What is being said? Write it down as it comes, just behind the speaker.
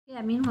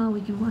Yeah, meanwhile, we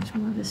can watch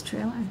more of this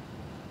trailer.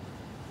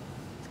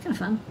 It's kind of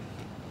fun.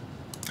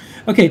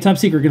 Okay, top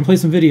secret. Gonna play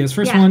some videos.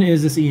 First one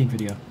is this e-ink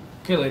video.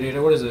 Okay, Lady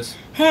Ada, what is this?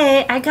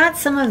 Hey, I got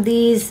some of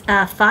these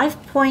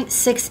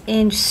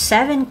 5.6-inch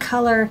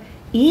 7-color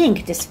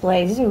e-ink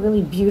displays. These are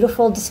really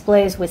beautiful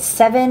displays with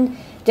 7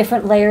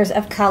 different layers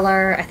of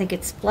color. I think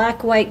it's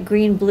black, white,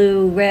 green,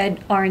 blue,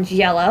 red, orange,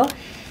 yellow.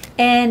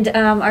 And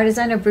our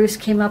designer Bruce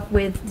came up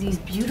with these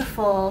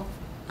beautiful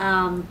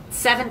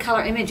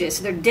 7-color images.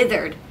 So they're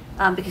dithered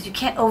because you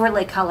can't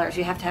overlay colors.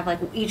 You have to have like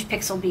each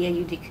pixel be a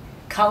unique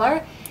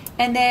color.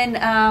 And then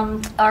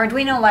our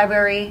Arduino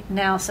library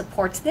now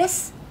supports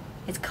this.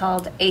 It's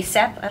called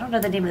ASEP. I don't know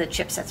the name of the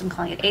chipset, so I'm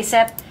calling it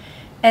ASEP.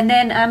 And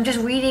then I'm just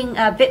reading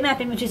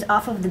bitmap images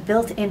off of the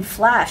built-in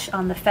flash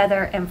on the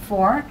Feather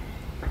M4.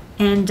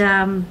 And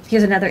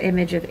here's another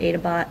image of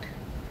Adabot.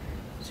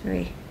 It's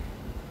very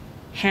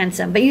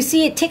handsome. But you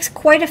see it takes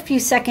quite a few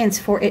seconds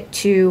for it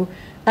to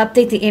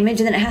update the image,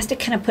 and then it has to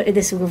kind of put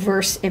this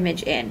reverse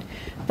image in.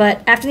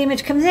 But after the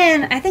image comes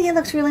in, I think it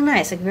looks really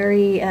nice, like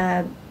very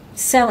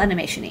cell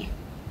animation-y.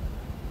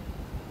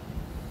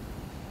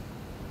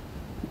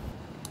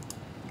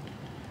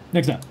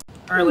 Next up.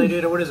 All right, Lady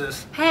Ada, what is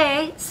this?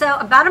 Hey, so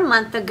about a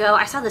month ago,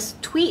 I saw this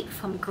tweet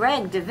from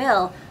Greg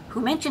DeVille who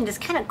mentioned this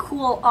kind of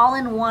cool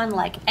all-in-one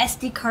like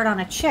SD card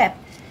on a chip.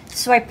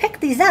 So I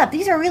picked these up.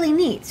 These are really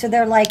neat. So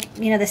they're like,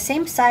 you know, the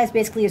same size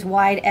basically as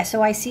wide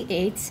SOIC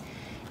 8s.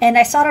 And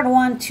I soldered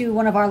one to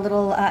one of our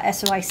little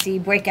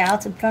SOIC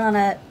breakouts and put it on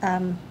a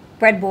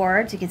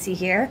breadboard, as you can see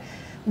here.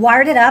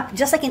 Wired it up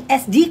just like an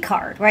SD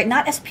card, right?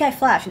 Not SPI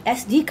flash, an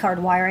SD card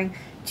wiring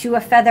to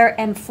a Feather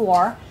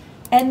M4.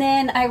 And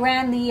then I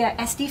ran the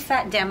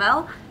SD-FAT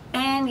demo,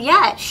 and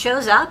yeah, it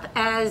shows up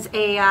as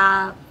a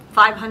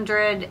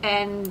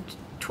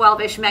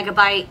 512-ish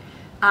megabyte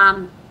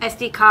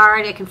SD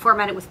card. It can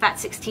format it with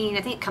FAT16.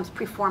 I think it comes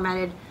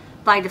pre-formatted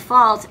by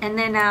default. And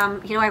then,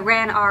 you know, I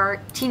ran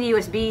our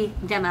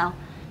TinyUSB demo,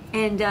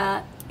 and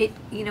it,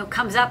 you know,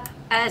 comes up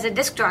as a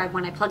disk drive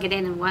when I plug it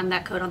in and run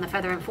that code on the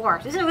Feather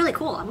M4. This is really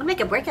cool. I'm gonna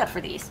make a breakout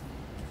for these.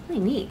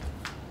 Really neat.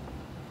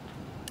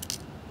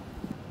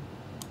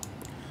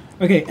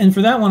 Okay, and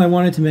for that one, I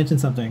wanted to mention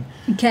something.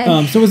 Okay.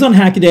 So it was on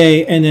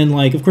Hackaday, and then,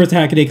 like, of course, the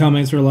Hackaday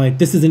comments were like,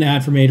 "This is an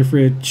ad for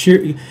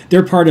Adafruit.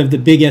 They're part of the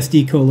Big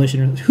SD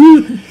coalition."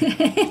 Who?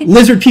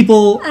 Lizard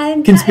people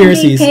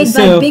conspiracies. I'm being paid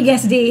by Big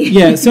SD.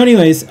 Yeah. So,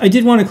 anyways, I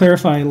did want to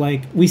clarify.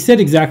 Like, we said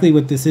exactly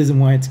what this is and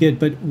why it's good,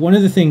 but one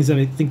of the things that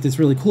I think that's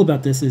really cool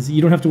about this is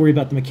you don't have to worry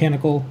about the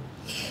mechanical.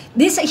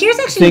 Here's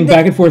actually thing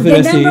back and forth with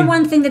the SD. number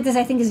one thing that this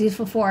I think is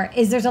useful for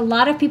is there's a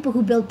lot of people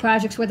who build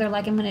projects where they're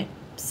like, I'm going to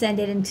send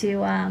it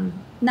into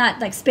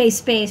not like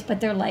space, but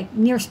they're like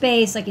near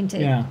space, like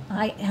into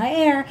high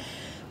air,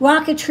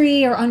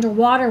 rocketry, or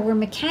underwater, where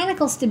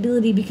mechanical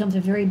stability becomes a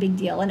very big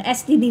deal. And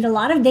SD need a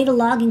lot of data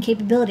logging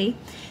capability.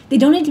 They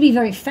don't need to be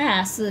very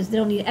fast, so they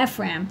don't need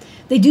FRAM.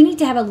 They do need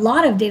to have a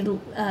lot of data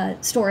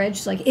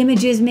storage, like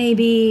images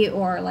maybe,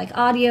 or like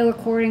audio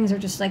recordings, or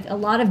just like a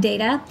lot of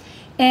data.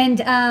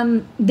 And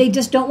they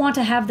just don't want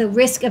to have the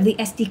risk of the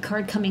SD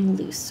card coming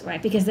loose,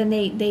 right? Because then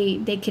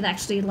they can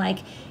actually like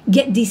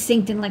get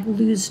desynced and like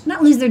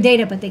not lose their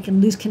data, but they can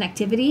lose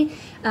connectivity.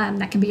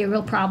 That can be a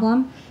real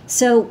problem.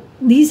 So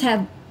these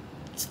have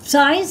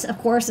size, of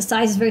course. The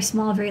size is very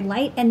small, very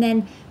light, and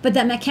then but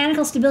that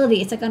mechanical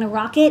stability. It's like on a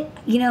rocket.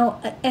 You know,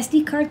 a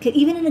SD card could,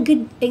 even in a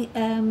good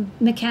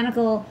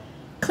mechanical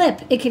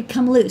clip, it could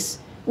come loose.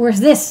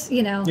 Whereas this,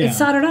 you know, it's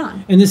soldered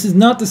on. And this is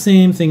not the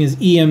same thing as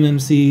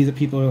eMMC that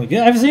people are like,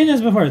 yeah, I've seen this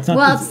before. It's not.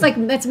 Well, it's like,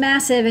 it's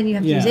massive, and you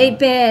have to use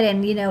 8-bit,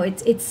 and you know,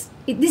 this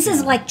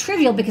is like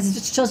trivial because it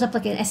just shows up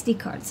like an SD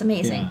card. It's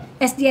amazing.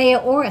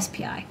 SDA or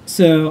SPI.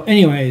 So,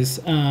 anyways,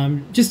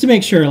 just to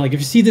make sure, like, if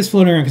you see this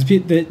floating around,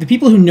 because the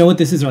people who know what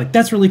this is are like,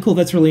 that's really cool,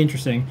 that's really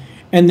interesting,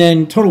 and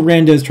then total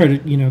randos try to,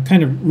 you know,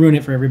 kind of ruin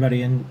it for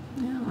everybody and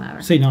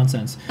say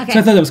nonsense. Okay. So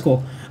I thought that was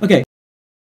cool. Okay.